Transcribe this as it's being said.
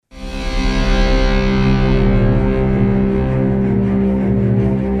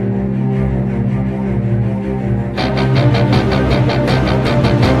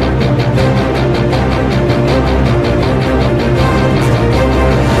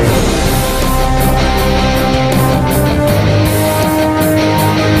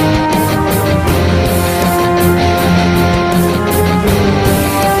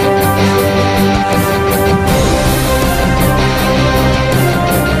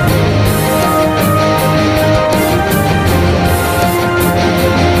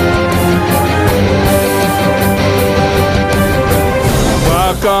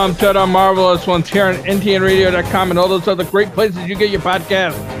to the Marvelous Ones here on ntnradio.com and all those other great places you get your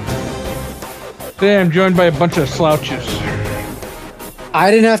podcast. Today I'm joined by a bunch of slouches. I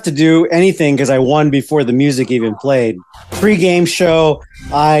didn't have to do anything because I won before the music even played. Pre-game show,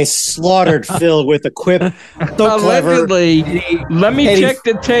 I slaughtered Phil with a quip. So allegedly, clever. Let me check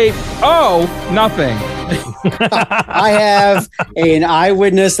the tape. Oh, nothing. I have an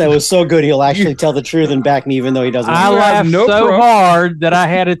eyewitness that was so good he'll actually tell the truth and back me even though he doesn't. I laughed so hard that I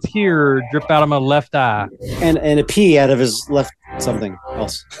had a tear drip out of my left eye. And a pee out of his left something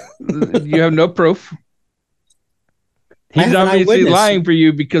else. You have no proof. He's obviously lying for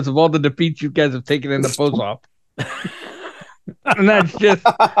you because of all the defeats you guys have taken in the post-op. And that's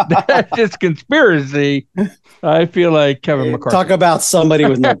just conspiracy. I feel like Kevin McCarthy. Talk about somebody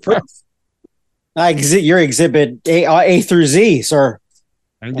with no proof. Your exhibit A through Z, sir.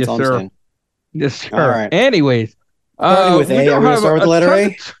 Yes, sir. Yes, sir. All right. Anyways, with A. Are we going to start with the letter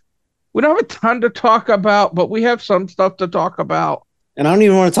A? We don't have a ton to talk about, but we have some stuff to talk about. And I don't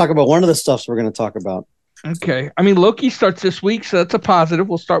even want to talk about one of the stuffs we're going to talk about. Okay. I mean, Loki starts this week, so that's a positive.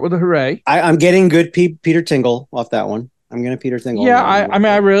 We'll start with a hooray. I'm getting good Peter Tingle off that one. I'm going to Peter Tingle. Yeah,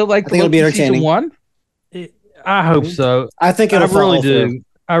 I really like the Loki season 1. I hope so. I think it'll really do.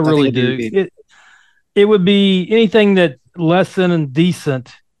 I really do. It would be anything that less than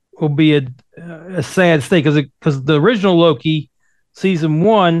indecent will be a sad state because the original Loki season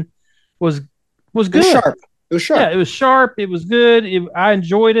 1 was good. It was sharp. It was sharp. Yeah, it was sharp. It was good. I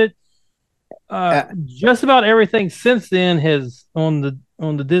enjoyed it. Just about everything since then has on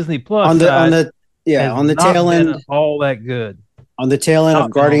the Disney Plus on the tail end all that good. On the tail end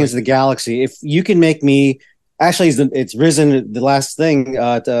of Guardians of the Galaxy, if you can make me actually it's risen the last thing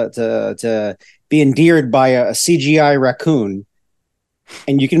to be endeared by a CGI raccoon,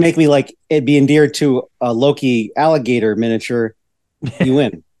 and you can make me like it be endeared to a Loki alligator miniature, you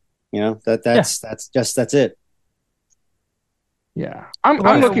win. That's it. Yeah, I'm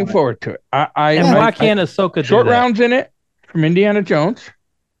looking forward to it. Why can't Ahsoka short rounds in it from Indiana Jones?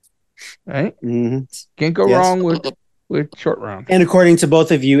 Right, can't go wrong with short rounds. And according to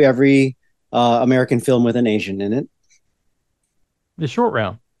both of you, every American film with an Asian in it, the short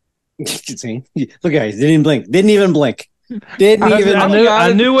round. See, look, guys, didn't even blink.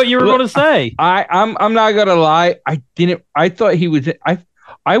 I knew what you were going to say. I'm not gonna lie. I thought he was.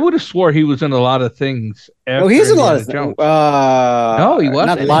 I would have swore he was in a lot of things. He's in a lot of things. No, he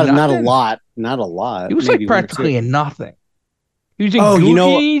wasn't. Not a lot. He was like practically in nothing. He was in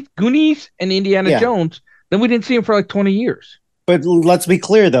Goonies and Indiana Jones. Then we didn't see him for like 20 years. But let's be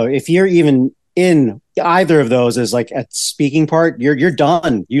clear, though. If you're even in either of those as like a speaking part, you're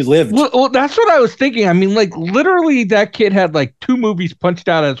done. You lived. Well, that's what I was thinking. I mean, like literally, that kid had like 2 movies punched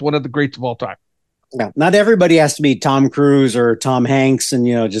out as one of the greats of all time. Yeah, not everybody has to be Tom Cruise or Tom Hanks and,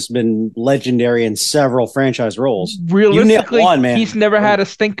 just been legendary in several franchise roles. Realistically, he's never had a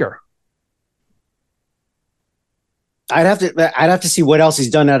stinker. I'd have to see what else he's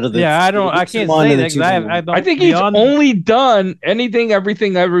done out of the. Yeah, I can't say that. I think he's only done anything,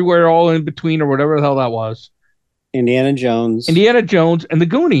 everything, everywhere, all in between, or whatever the hell that was. Indiana Jones, and the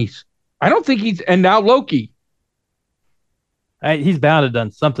Goonies. I don't think and now Loki. He's bound to have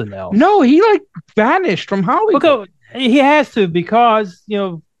done something else. No, he like vanished from Hollywood. Look, he has to because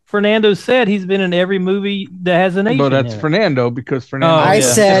Fernando said he's been in every movie that has an Asian. But that's Fernando because Fernando. I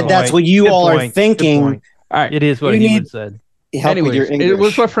said that's what you all are thinking. All right, it is what he would said. Anyways, it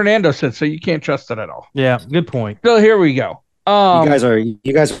was what Fernando said, so you can't trust it at all. Yeah, good point. So here we go.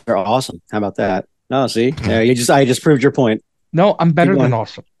 You guys are awesome. How about that? No, see, I just proved your point. No, I'm better than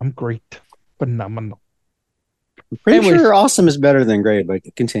awesome. I'm great, phenomenal. I'm pretty sure awesome is better than great, but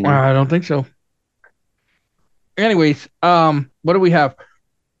continue. I don't think so. Anyways, what do we have?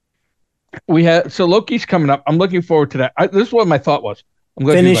 So Loki's coming up. I'm looking forward to that. This is what my thought was. I'm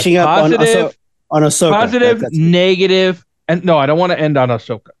going finishing to up on Ahsoka. Positive, negative, and no, I don't want to end on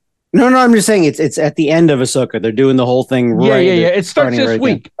Ahsoka. No, I'm just saying it's at the end of Ahsoka. They're doing the whole thing right. Yeah. It starts this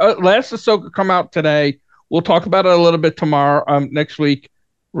week. Last Ahsoka come out today. We'll talk about it a little bit tomorrow, next week.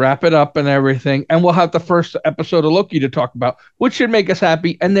 Wrap it up and everything, and we'll have the first episode of Loki to talk about, which should make us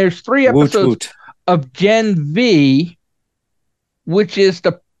happy. And there's 3 episodes of Gen V, which is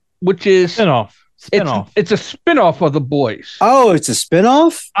spinoff. It's a spinoff of The Boys. Oh, it's a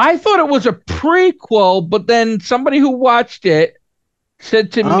spinoff? I thought it was a prequel, but then somebody who watched it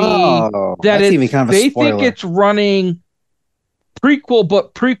said to me that they think it's running prequel,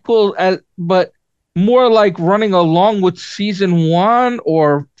 but more like running along with season 1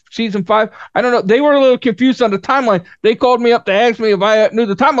 or season 5. I don't know. They were a little confused on the timeline. They called me up to ask me if I knew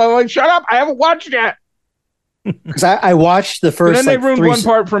the timeline. I'm like, shut up. I haven't watched yet. Because I watched the first. And then they ruined one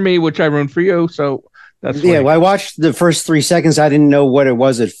part for me, which I ruined for you. So that's well, I watched the first 3 seconds. I didn't know what it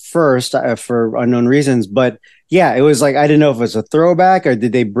was at first for unknown reasons, but yeah, it was like I didn't know if it was a throwback or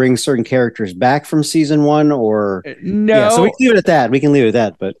did they bring certain characters back from season 1 or no. Yeah, so we can leave it at that. We can leave it at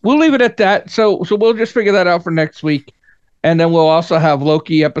that, but we'll leave it at that. So we'll just figure that out for next week, and then we'll also have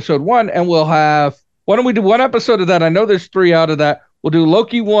Loki episode 1, and we'll have. Why don't we do one episode of that? I know there's 3 out of that. We'll do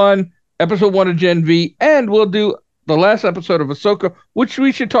Loki 1, episode 1 of Gen V, and we'll do the last episode of Ahsoka, which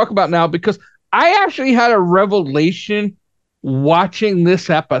we should talk about now because I actually had a revelation watching this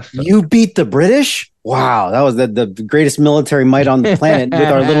episode. You beat the British? Wow, that was the greatest military might on the planet with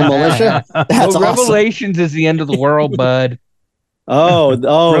our little militia. That's awesome. Revelations is the end of the world, bud. Oh,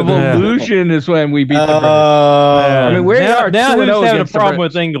 Revolution is when we beat the British. I mean, we are now who's having a problem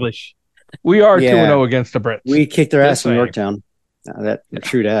with English? We are 2-0 against the Brits. We kicked their ass in Yorktown.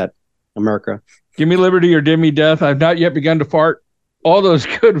 True that. America. Give me liberty or give me death. I've not yet begun to fart. All those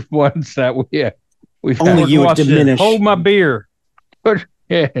good ones that we've only you would diminish. Hold my beer.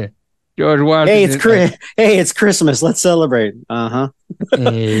 Yeah. George Washington. Hey, it's Christmas. Let's celebrate. Row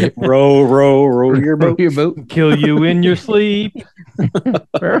your boat. Kill you in your sleep.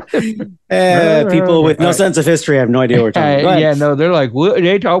 People with no sense of history have no idea what we're talking about. Yeah, no, they're like, what are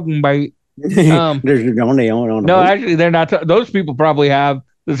they talking about? No, actually, they're not. Those people probably have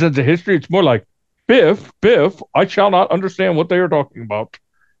the sense of history. It's more like, Biff, I shall not understand what they are talking about.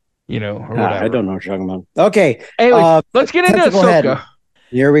 Or whatever. I don't know what you're talking about. Okay. Anyway, let's get into Ahsoka.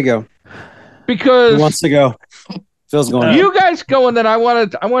 Here we go. Because who wants to go? Phil's going. You guys go, and then I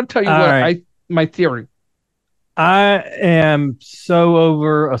want to tell you my theory. I am so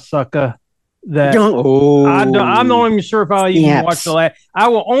over Ahsoka that I'm not even sure if I'll even watch the last. I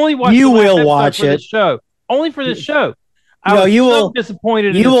will only watch. You will watch it. Show only for this show. You will.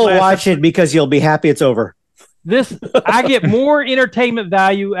 Disappointed. You will watch it because you'll be happy it's over. I get more entertainment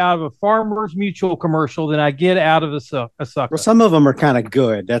value out of a Farmers Mutual commercial than I get out of a Ahsoka. Well, some of them are kind of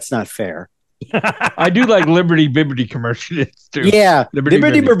good. That's not fair. I do like Liberty Bibbity commercials too. Yeah, Liberty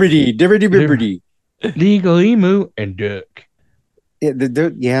Bibbity. Legal emu and duck. Those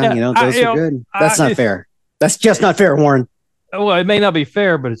are good. That's not fair. That's just not fair, Warren. Well, it may not be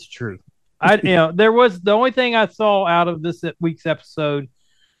fair, but it's true. There was the only thing I saw out of this week's episode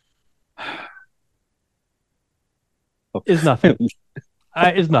is nothing.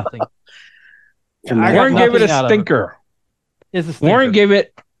 Is nothing. Warren gave it a stinker. Warren gave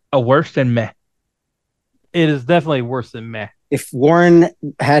it a worse than meh. It is definitely worse than meh. If Warren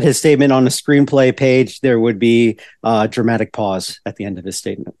had his statement on the screenplay page, there would be a dramatic pause at the end of his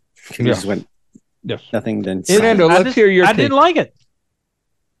statement. He just went, nothing. Then Fernando, let's hear your take. I didn't like it.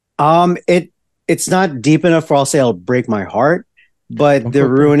 It's not deep enough for I'll say it'll break my heart, but they're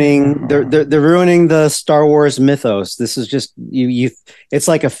ruining the Star Wars mythos. This is just you. It's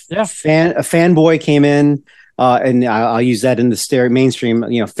like a fanboy came in. And I'll use that in the mainstream.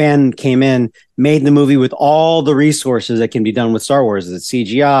 Fan came in, made the movie with all the resources that can be done with Star Wars: the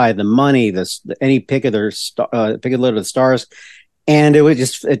CGI, the money, any pick of their pick a load of the stars, and it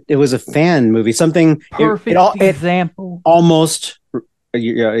was a fan movie. Something perfect example. Almost.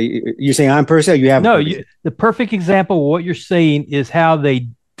 You're saying I'm personal? You have the perfect example of what you're saying is how they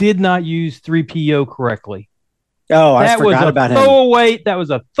did not use 3PO correctly. Oh, I forgot about him. That was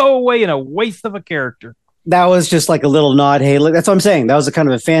a throwaway and a waste of a character. That was just like a little nod. Hey, look, that's what I'm saying. That was a kind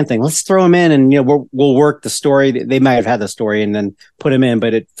of a fan thing. Let's throw him in, and we'll work the story. They might have had the story and then put him in,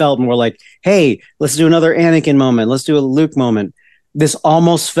 but it felt more like, hey, let's do another Anakin moment. Let's do a Luke moment. This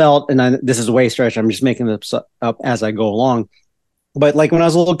almost felt, and this is way stretch. I'm just making this up as I go along. But like when I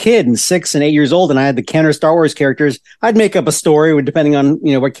was a little kid and 6 and 8 years old, and I had the Kenner Star Wars characters, I'd make up a story depending on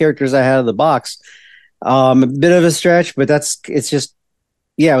what characters I had in the box. A bit of a stretch, but it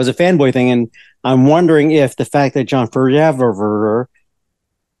was a fanboy thing, and I'm wondering if the fact that John Favreau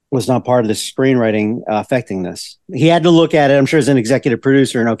was not part of the screenwriting affecting this. He had to look at it, I'm sure, as an executive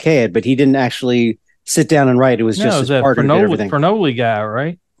producer and okay it, but he didn't actually sit down and write. It was just his partner did everything. Fernoli guy,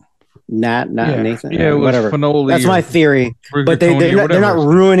 right? Nathan. Yeah, whatever. Fernoli. That's my theory. But they're not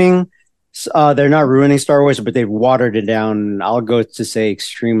ruining. They're not ruining Star Wars, but they've watered it down. I'll go to say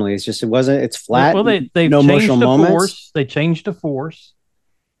extremely. It's flat. Well, they've no changed emotional the moments. Force. They changed the Force.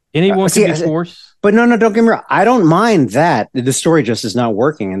 Anyone can be Force. But no, don't get me wrong. I don't mind that. The story just is not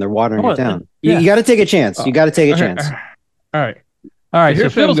working, and they're watering it down. Yeah. You got to take a chance. You got to take a chance. All right. So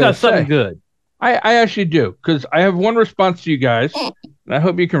Phil's got something good. I actually do, because I have one response to you guys, and I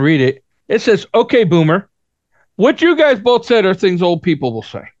hope you can read it. It says, "Okay, Boomer, what you guys both said are things old people will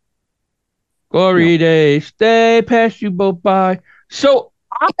say. Glory days, they pass you both by." So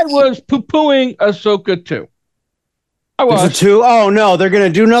I was poo-pooing Ahsoka too. I was. There's a 2? Oh, no. They're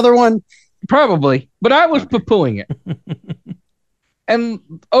going to do another one? Probably. But I was poo-pooing it. And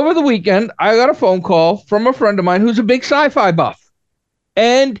over the weekend, I got a phone call from a friend of mine who's a big sci-fi buff.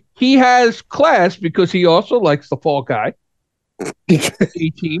 And he has class because he also likes the Fall Guy.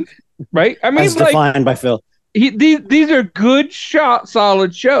 18, right? I mean, as defined by Phil. These are good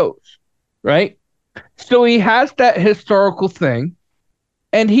solid shows, right? So he has that historical thing,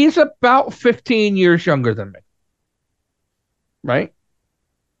 and he's about 15 years younger than me, right?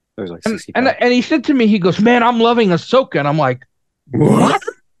 Like and he said to me, he goes, "Man, I'm loving Ahsoka," and I'm like, "What?"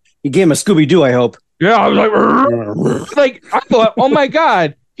 You gave him a Scooby-Doo, I hope. Yeah, I was like I thought, oh my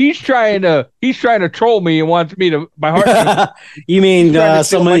god, he's trying to troll me and wants me to my heart. You mean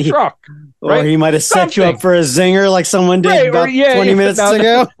someone truck? Right? Or he might have set you up for a zinger like someone did about 20 minutes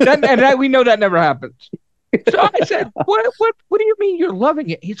ago. and we know that never happens. So I said, what do you mean you're loving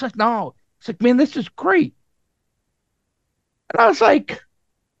it? He's like, no. He's like, man, this is great. And I was like,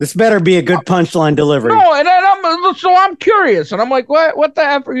 this better be a good punchline delivery. No, and then I'm curious. And I'm like, what the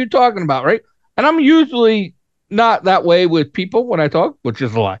F are you talking about, right? And I'm usually not that way with people when I talk, which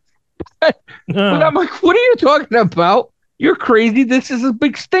is a lie. But I'm like, what are you talking about? You're crazy. This is a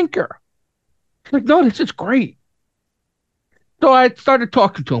big stinker. He's like, no, this is great. So I started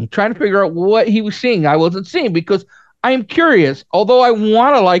talking to him, trying to figure out what he was seeing. I wasn't seeing because I am curious. Although I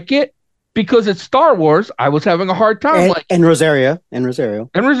want to like it because it's Star Wars, I was having a hard time. And Rosario,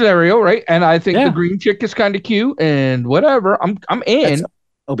 right? And I think the green chick is kind of cute and whatever. I'm in. That's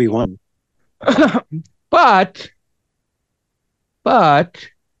Obi-Wan. But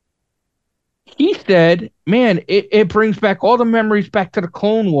he said, man, it brings back all the memories back to the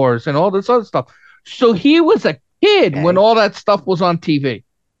Clone Wars and all this other stuff. So he was a kid when all that stuff was on TV.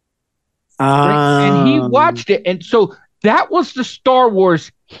 Right? And he watched it. And so that was the Star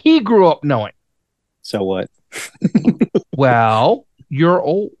Wars he grew up knowing. So what? Well, you're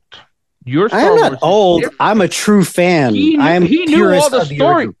old. I'm not old. I'm a true fan. He knew all the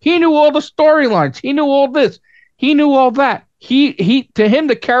story. He knew all the storylines. He knew all this. He knew all that. He to him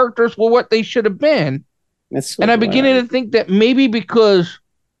the characters were what they should have been. And I'm beginning to think that maybe because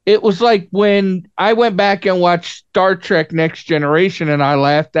it was like when I went back and watched Star Trek Next Generation and I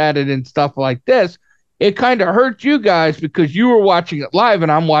laughed at it and stuff like this, it kind of hurt you guys because you were watching it live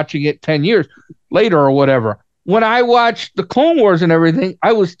and I'm watching it 10 years later or whatever. When I watched the Clone Wars and everything,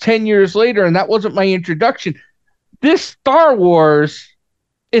 I was 10 years later, and that wasn't my introduction. This Star Wars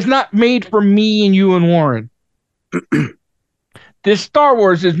is not made for me and you and Warren. This Star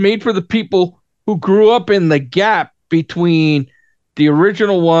Wars is made for the people who grew up in the gap between the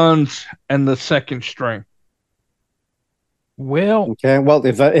original ones and the second string. Well, okay. Well,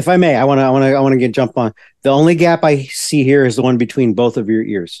 if I may, I want to jump on. The only gap I see here is the one between both of your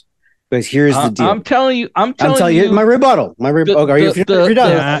ears. Because here's the deal. I'm telling you my rebuttal. You're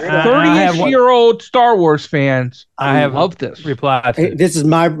done. 30-year-old Star Wars fans. I have loved this. Reply. This is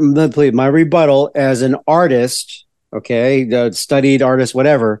my rebuttal as an artist. Okay, the studied artist,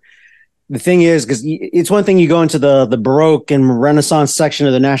 whatever. The thing is, because it's one thing you go into the Baroque and Renaissance section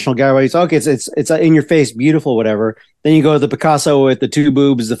of the National Gallery. It's okay. It's in your face, beautiful, whatever. Then you go to the Picasso with the 2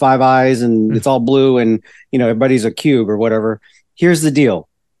 boobs, the 5 eyes, and it's all blue, and everybody's a cube or whatever. Here's the deal.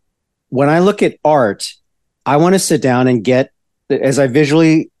 When I look at art, I want to sit down and get, as I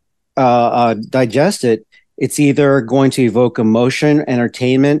visually digest it, it's either going to evoke emotion,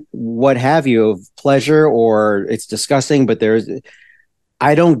 entertainment, what have you, of pleasure, or it's disgusting, but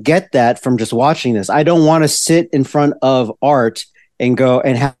I don't get that from just watching this. I don't want to sit in front of art and go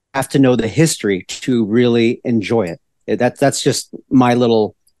and have to know the history to really enjoy it. That's just my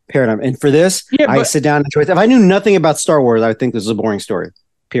little paradigm. And for this, I sit down and enjoy it. If I knew nothing about Star Wars, I would think this is a boring story,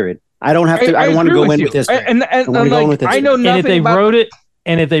 period. I don't have to. I don't want to go in with this. I know nothing.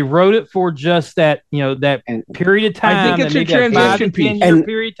 And if they wrote it for just that, that period of time, I think it's a transition piece.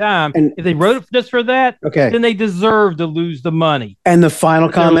 Period of time. And if they wrote it just for that, then they deserve to lose the money. And the final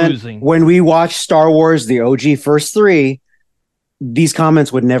comment: when we watch Star Wars, the OG first 3, these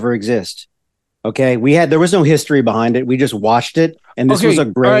comments would never exist. Okay, there was no history behind it. We just watched it, and this was a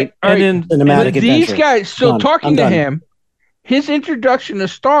great cinematic adventure. These guys. So talking to him. His introduction to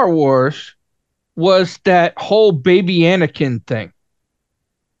Star Wars was that whole baby Anakin thing,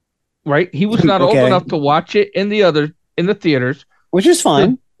 right? He was not old enough to watch it in the theaters, which is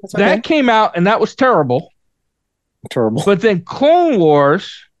fine. That came out and that was terrible. But then Clone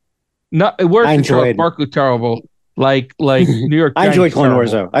Wars, I enjoyed Barkley terrible, like New York. I enjoyed Clone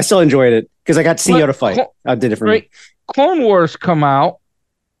Wars though. I still enjoyed it because I got to see how to fight. I did it for me. Clone Wars come out.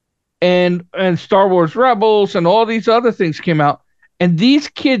 And Star Wars Rebels and all these other things came out. And these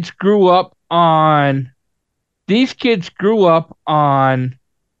kids grew up on these kids grew up on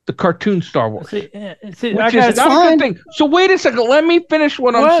the cartoon Star Wars, which is not a good thing. So wait a second. Let me finish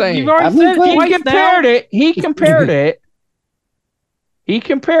what I'm saying. You've already said it. He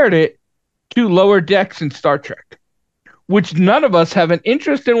compared it to Lower Decks in Star Trek, which none of us have an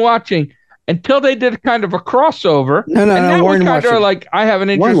interest in watching until they did kind of a crossover. No. Warren kind of like, I have an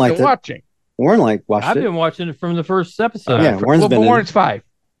interest in watching. Warren watched it. I've been watching it from the first episode. Yeah, Warren's 5.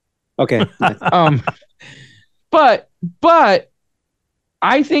 Okay. But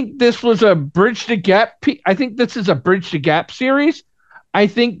I think this was a bridge the gap. I think this is a bridge the gap series. I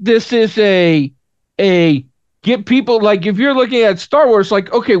think this is a get people, like, if you're looking at Star Wars,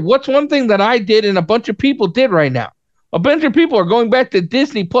 like, okay, what's one thing that I did and a bunch of people did right now? A bunch of people are going back to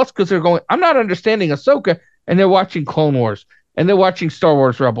Disney Plus because they're going, I'm not understanding Ahsoka, and they're watching Clone Wars, and they're watching Star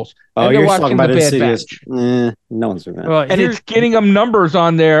Wars Rebels, and they're watching The Bad Batch. No one's doing that. Well, and it's getting them numbers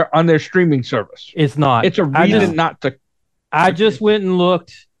on their streaming service. It's not. It's a reason not to. I just went and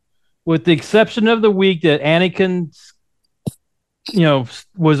looked, with the exception of the week that Anakin,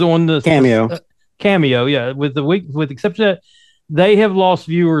 was on the cameo. Yeah, with the exception that they have lost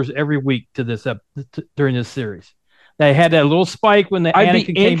viewers every week to this during this series. They had that little spike when Anakin came back.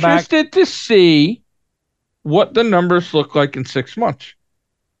 I'd be interested to see what the numbers look like in 6 months,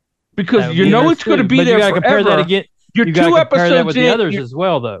 because it's going to be there forever. Compare that again. You're 2 episodes with the others as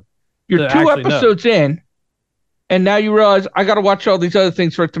well, though. You're 2 episodes in. And now you realize I got to watch all these other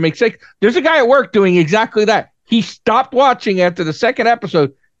things for it to make sense. There's a guy at work doing exactly that. He stopped watching after the 2nd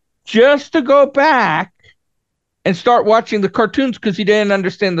episode just to go back and start watching the cartoons because he didn't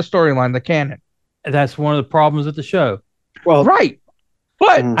understand the storyline, the canon. That's one of the problems with the show. Well, right.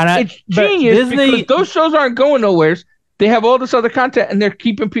 But it's genius because those shows aren't going nowhere. They have all this other content and they're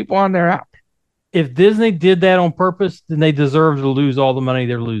keeping people on their app. If Disney did that on purpose, then they deserve to lose all the money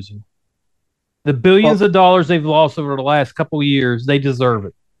they're losing. The billions of dollars they've lost over the last couple of years, they deserve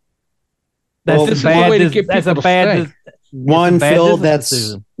it. That's a bad one, Phil,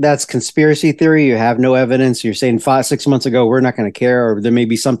 that's conspiracy theory. You have no evidence. You're saying 5-6 months ago, we're not going to care, or there may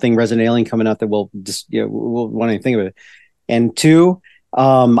be something resident alien coming out that we'll want to think of it. And 2,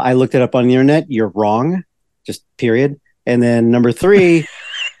 I looked it up on the internet. You're wrong, just period. And then number 3,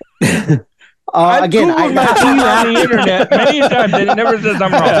 again, on the internet many times, and it never says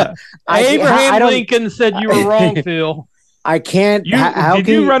I'm wrong. Abraham Lincoln said you were wrong, Phil. I can't. Did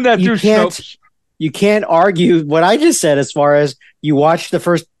you run that through Snopes? You can't argue what I just said. As far as you watch the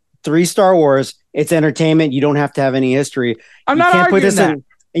first 3 Star Wars, it's entertainment. You don't have to have any history. I'm not arguing that.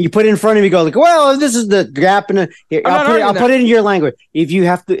 And you put it in front of me, go like, well, this is the gap in it. I'll put it in your language. If you're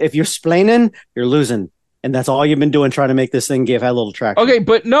splaining, you're losing. And that's all you've been doing, trying to make this thing have a little traction. Okay,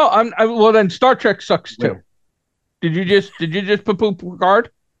 but no, well then Star Trek sucks too. Did you just poo-poo Picard?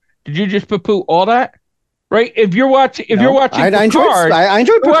 Did you just poo-poo all that? Right? If you're watching Picard, I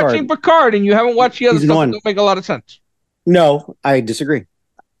enjoyed Picard. Watching Picard and you haven't watched the other stuff, it don't make a lot of sense. No, I disagree.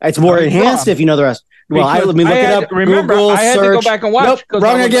 It's more enhanced if you know the rest. Well, let me look it up. Remember, Google, I had search. to go back and watch. Nope,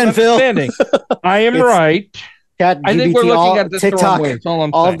 wrong again, Phil. I am right. Chat, I think we're looking at this TikTok, the wrong way. That's all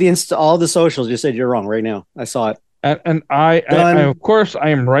I'm saying. All the socials just said you're wrong right now. I saw it. And I of course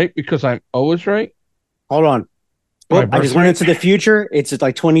I am right because I'm always right. Hold on. I just went into the future. It's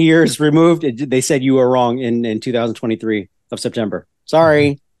like 20 years removed. They said you were wrong in 2023 of September.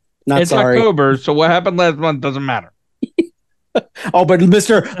 Sorry. It's October, so what happened last month doesn't matter. Oh, but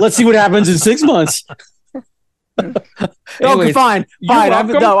let's see what happens in 6 months. Okay, fine.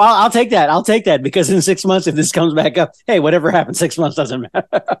 I'll take that. I'll take that because in 6 months, if this comes back up, hey, whatever happens 6 months doesn't matter.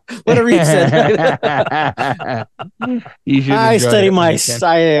 Whatever you said. I study my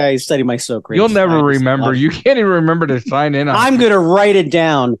soak. You'll never remember. You can't even remember to sign in on. I'm gonna write it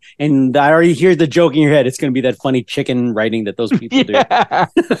down, and I already hear the joke in your head. It's gonna be that funny chicken writing that those people do.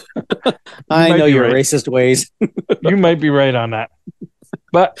 I know your racist ways. You might be right on that.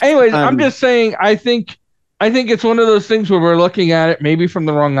 But anyways, I'm just saying. I think it's one of those things where we're looking at it maybe from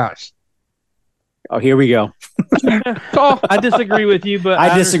the wrong eyes. Oh, here we go. I disagree with you, but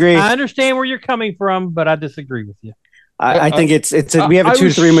I disagree. I understand where you're coming from, but I disagree with you. I think it's we have a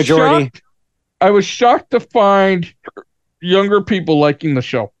 2-3 majority. I was shocked to find younger people liking the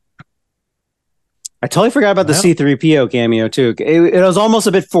show. I totally forgot about the C-3PO cameo too. It was almost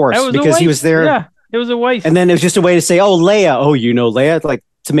a bit forced because he was there. Yeah, it was a waste. And then it was just a way to say, "Oh, Leia. Oh, you know Leia." It's like,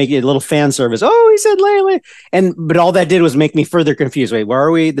 to make it a little fan service. Oh, he said Leia. But all that did was make me further confused. Wait, where are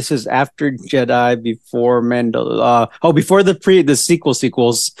we? This is after Jedi, before Mandalorian. Before the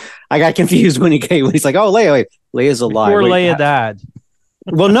sequels. I got confused when he's like, oh, Leia. Wait, Leia's alive. Before Leia died.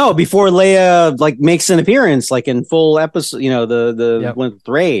 Well, no, before Leia like makes an appearance, like in full episode, the with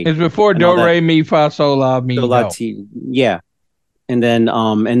Rey. It's before Do Re Mi Fa Sol La Mi Do. Yeah, and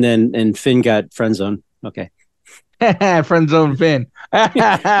then Finn got friend zone. Okay. Friend zone Finn.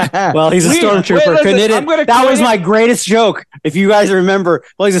 Well, he's a stormtrooper. That was my greatest joke. If you guys remember,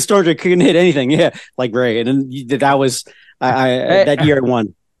 well, he's a stormtrooper. Couldn't hit anything. Yeah, like Rey. And then that was that year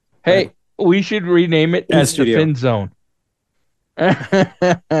one. Hey, we should rename it as the Finn Zone.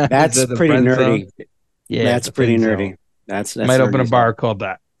 That's pretty nerdy. Zone? Yeah, that's pretty nerdy. That's might open a bar called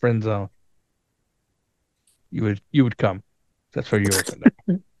that Friend Zone. You would come. That's where you opened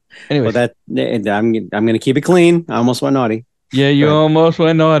it. Anyway, I'm going to keep it clean. I almost went naughty. Yeah, you almost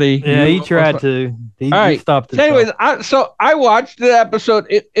went naughty. Yeah, he tried to. He stopped. Anyways, I watched the episode.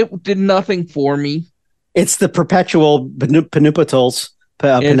 It did nothing for me. It's the perpetual Penelope.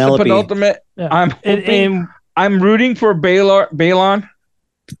 The penultimate. Yeah. I'm rooting for Balon.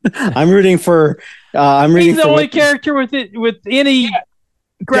 I'm rooting for. He's the only character with any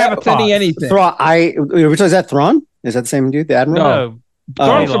gravitas. Anything. Which is that? Thrawn? Is that the same dude? The Admiral? No.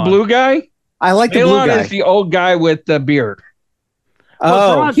 Thrawn's the blue guy. I like the blue guy. Balon is the old guy with the beard.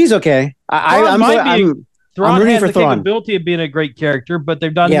 He's okay. I'm rooting for Thrawn. Capability of being a great character, but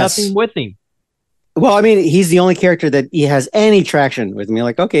they've done nothing with him. Well, I mean, he's the only character that he has any traction with me.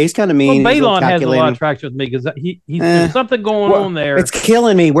 Like, okay, he's kind of mean. Well, Balon has a lot of traction with me because there's something going on there. It's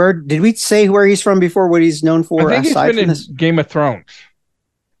killing me. Where did we say where he's from before? What he's known for? I think he's been in Game of Thrones.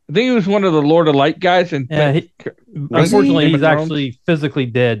 I think he was one of the Lord of Light guys. And unfortunately, he's actually physically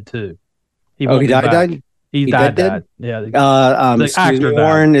dead too. He died. He died. Yeah. Excuse me,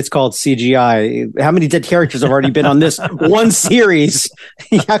 Warren. It's called CGI. How many dead characters have already been on this one series?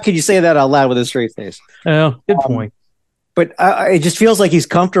 How could you say that out loud with a straight face? Good point. But it just feels like he's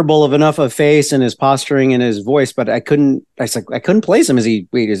comfortable of enough of face and his posturing and his voice. But I couldn't place him. Is he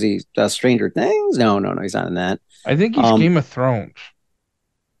Stranger Things? No, he's not in that. I think he's Game of Thrones.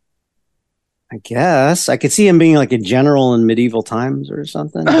 I guess I could see him being like a general in medieval times or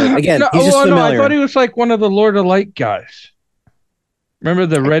something. But again, he's just familiar. I thought he was like one of the Lord of Light guys. Remember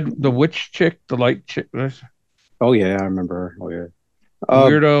the witch chick, the light chick? Oh yeah, I remember her. Oh yeah,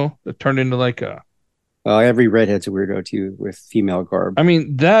 weirdo that turned into like a. Every redhead's a weirdo too with female garb. I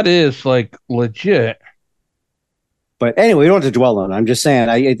mean, that is like legit. But anyway, we don't have to dwell on it. I'm just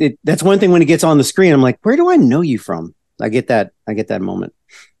saying, that's one thing when he gets on the screen. I'm like, where do I know you from? I get that moment.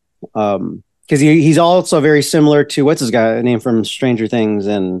 Because he's also very similar to what's his name from Stranger Things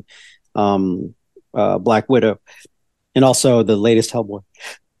and Black Widow, and also the latest Hellboy.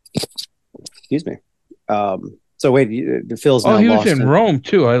 Excuse me. So wait, Phil's now he was lost in Rome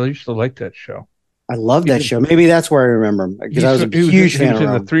too. I used to like that show. I love that show. Maybe that's where I remember him because I was a huge fan. He was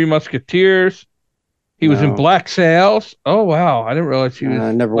in the Three Musketeers. He was in Black Sails. Oh wow, I didn't realize he was.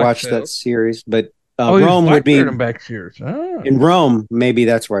 I never watched that series, but Rome would be in Black Series. Oh. In Rome. Maybe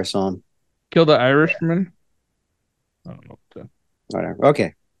that's where I saw him. Kill the Irishman. I don't know. Whatever.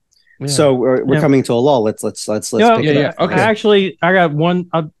 Okay. Yeah. So we're coming to a lull. Let's pick it up. Okay. Actually, I got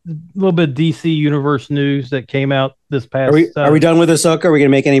a little bit of DC Universe news that came out this past. Are we done with Ahsoka? Are we going to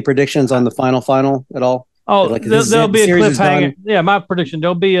make any predictions on the final at all? Oh, there'll be a cliffhanger. Yeah, my prediction.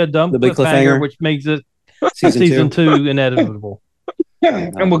 There'll be a dumb cliffhanger, which makes it season 2 inevitable.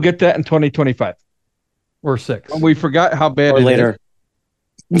 And we'll get that in 2025 or 6. We forgot how bad or it later. Is.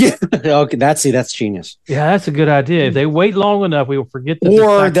 Yeah, okay. That's genius. Yeah, that's a good idea. If they wait long enough, we will forget.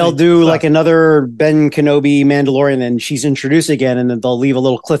 Or they'll do like another Ben Kenobi Mandalorian, and she's introduced again, and then they'll leave a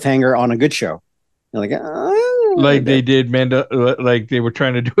little cliffhanger on a good show. They're like, they did like they were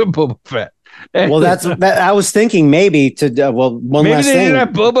trying to do a Boba Fett. Well, that's I was thinking maybe to one maybe last they thing. Didn't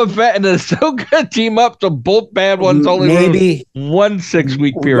have Boba Fett and the Ahsoka team up, so both bad ones only maybe 1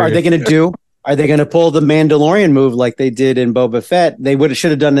 6-week period. Are they going to do? Are they going to pull the Mandalorian move like they did in Boba Fett? They should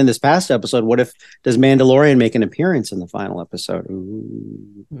have done in this past episode. What if does Mandalorian make an appearance in the final episode?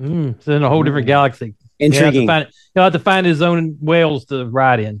 It's in a whole different galaxy. Intriguing. He'll have to find his own whales to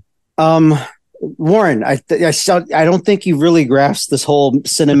ride in. Warren, I don't think you really grasped this whole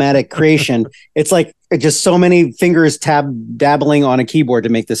cinematic creation. It's like just so many fingers dabbling on a keyboard to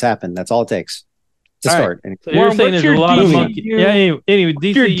make this happen. That's all it takes. To start. Right. So you're saying there's a lot of monkey. Yeah, anyway,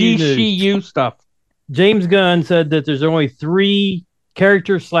 DCU stuff. James Gunn said that there's only 3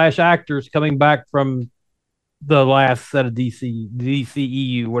 characters / actors coming back from the last set of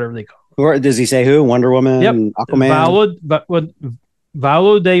DCEU, whatever they call it. Or does he say who? Wonder Woman? Yep. Aquaman?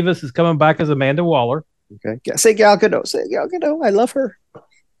 Viola Davis is coming back as Amanda Waller. Okay. Say Gal Gadot. Say Gal Gadot. I love her.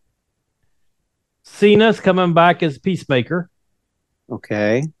 Cena's coming back as Peacemaker.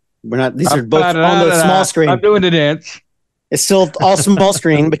 Okay. We're not. These are both on the small screen. I'm doing the dance. It's still all small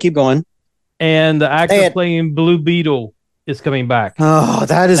screen, but keep going. And the actor playing Blue Beetle is coming back. Oh,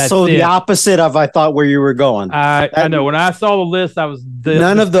 that's the opposite of I thought where you were going. I know. When I saw the list, I was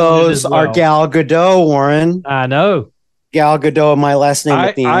none of those are Gal Gadot, Warren. I know. Gal Gadot, my last name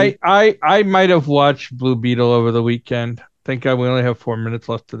at the end. I might have watched Blue Beetle over the weekend. I think we only have 4 minutes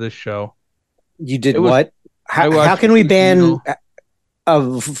left of this show. You did what? How can we ban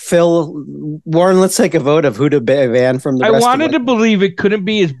Phil? Warren, let's take a vote of who to ban from the rest. I wanted to believe it couldn't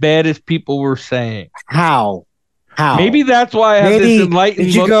be as bad as people were saying. How? Maybe that's why I have this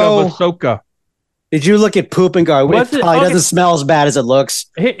enlightened look of Ahsoka. Did you look at poop and go, it probably doesn't smell as bad as it looks?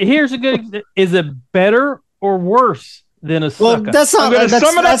 Here's a good... Is it better or worse than Ahsoka? Well, that's not... I'm going to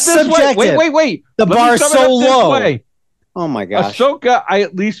sum it up this subjective. Way. Wait. The bar is so low. Oh, my gosh. Ahsoka, I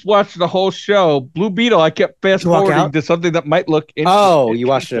at least watched the whole show. Blue Beetle, I kept fast-forwarding to something that might look interesting. Oh, you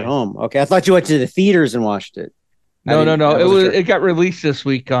watched it at home. Okay, I thought you went to the theaters and watched it. No. It got released this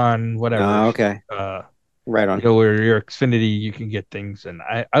week on whatever. Oh, okay. Right on. Where your Xfinity, you can get things. And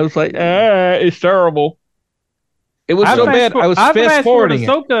I was like, it's terrible. It was so bad. I was fast-forwarding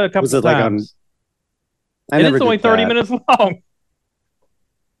Ahsoka a couple was it times. And it's only 30 minutes long.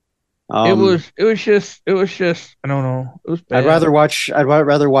 It was just I don't know. It was bad. I'd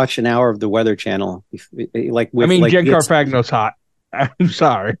rather watch an hour of the Weather Channel. Jen Carfagno's hot. I'm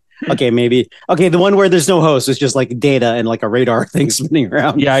sorry. Okay, maybe. Okay, the one where there's no host, it's just like data and like a radar thing spinning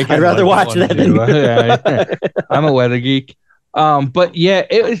around. Yeah, I'd rather watch that than I'm a weather geek. But yeah,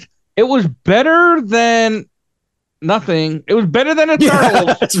 it was better than nothing. It was better than Eternals.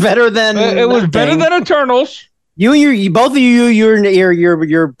 Yeah, it's better than it was better than Eternals. Both of you,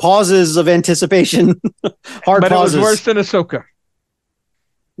 your pauses of anticipation, hard but pauses. It was worse than Ahsoka.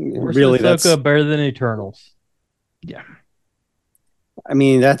 Really, that's better than Eternals. Yeah. I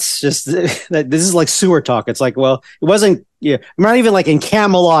mean, that's just this is like sewer talk. It's like, well, it wasn't. Yeah, I'm not even like in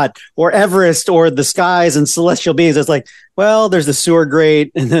Camelot or Everest or the skies and celestial beings. It's like, well, there's the sewer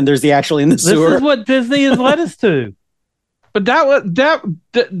grate, and then there's the actually in the sewer. This is what Disney has led us to. But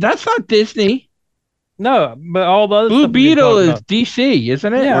that's not Disney. No, but all the other Blue Beetle is DC,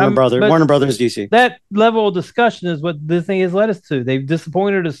 isn't it? Yeah, Warner Brothers DC. That level of discussion is what Disney has led us to. They've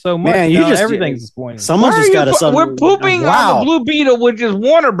disappointed us so much. Man, everything's disappointing. Someone's just got to. We're pooping on the Blue Beetle, which is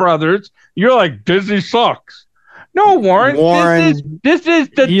Warner Brothers. You're like, Disney sucks. No, Warren. This is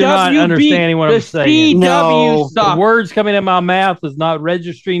the You're not understanding what I'm saying. CW sucks. The words coming in my mouth is not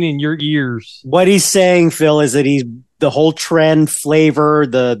registering in your ears. What he's saying, Phil, is that the whole trend, flavor,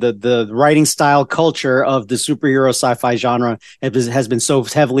 the writing style, culture of the superhero sci-fi genre has been so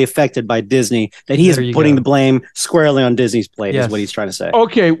heavily affected by Disney that he is putting the blame squarely on Disney's plate. Yes. Is what he's trying to say.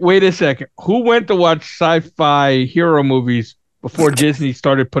 Okay, wait a second. Who went to watch sci-fi hero movies before Disney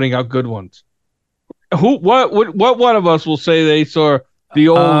started putting out good ones? What one of us will say they saw the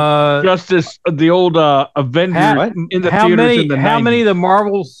old Avengers in the theaters in the 90s? How many of the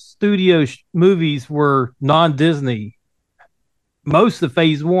Marvel Studios movies were non-Disney? Most of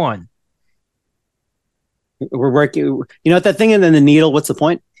Phase 1. We're working. You know what, that thing in the needle? What's the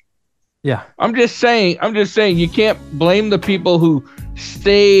point? Yeah, I'm just saying. You can't blame the people who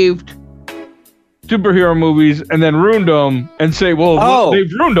saved superhero movies and then ruined them and say, "Well,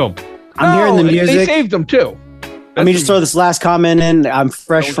 they've ruined them." I'm hearing the music. They saved them too. Let me just throw this last comment in. I'm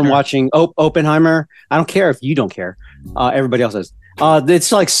fresh from watching Oppenheimer. I don't care if you don't care. Everybody else does.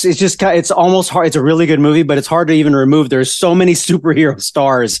 It's almost hard. It's a really good movie, but it's hard to even remove. There's so many superhero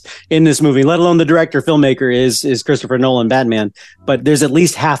stars in this movie, let alone the director, filmmaker is Christopher Nolan, Batman. But there's at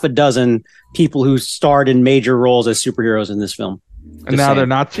least half a dozen people who starred in major roles as superheroes in this film. And now they're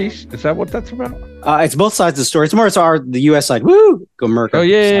Nazis? Is that what that's about? It's both sides of the story. It's more the U.S. side. Woo! Go Merca. Oh,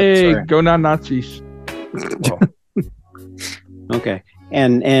 yay! Go non-Nazis. Okay.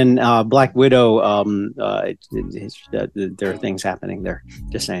 And Black Widow, there are things happening there.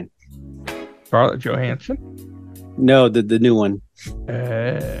 Just saying. Scarlett Johansson? No, the new one.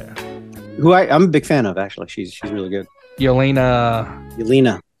 Who I'm a big fan of, actually. She's really good. Yelena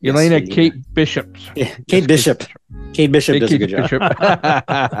Kate Bishop. Yeah, Kate Bishop. Kate Bishop does a good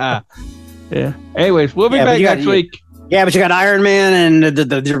job. Yeah. Anyways, we'll be back next week. Yeah, but you got Iron Man and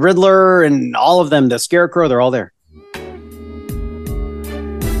the Riddler and all of them. The Scarecrow, they're all there.